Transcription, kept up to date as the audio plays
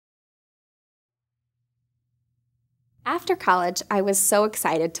After college, I was so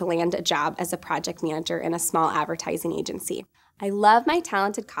excited to land a job as a project manager in a small advertising agency. I love my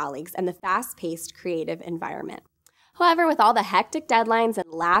talented colleagues and the fast-paced, creative environment. However, with all the hectic deadlines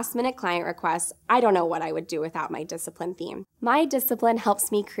and last-minute client requests, I don't know what I would do without my discipline theme. My discipline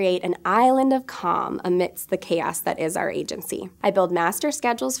helps me create an island of calm amidst the chaos that is our agency. I build master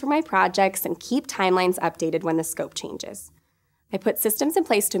schedules for my projects and keep timelines updated when the scope changes. I put systems in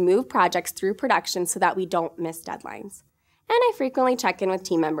place to move projects through production so that we don't miss deadlines. And I frequently check in with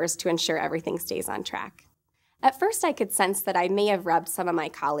team members to ensure everything stays on track. At first, I could sense that I may have rubbed some of my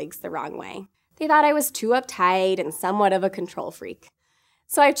colleagues the wrong way. They thought I was too uptight and somewhat of a control freak.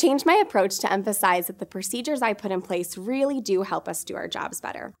 So I've changed my approach to emphasize that the procedures I put in place really do help us do our jobs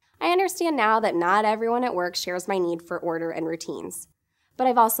better. I understand now that not everyone at work shares my need for order and routines. But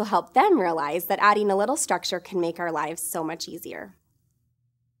I've also helped them realize that adding a little structure can make our lives so much easier.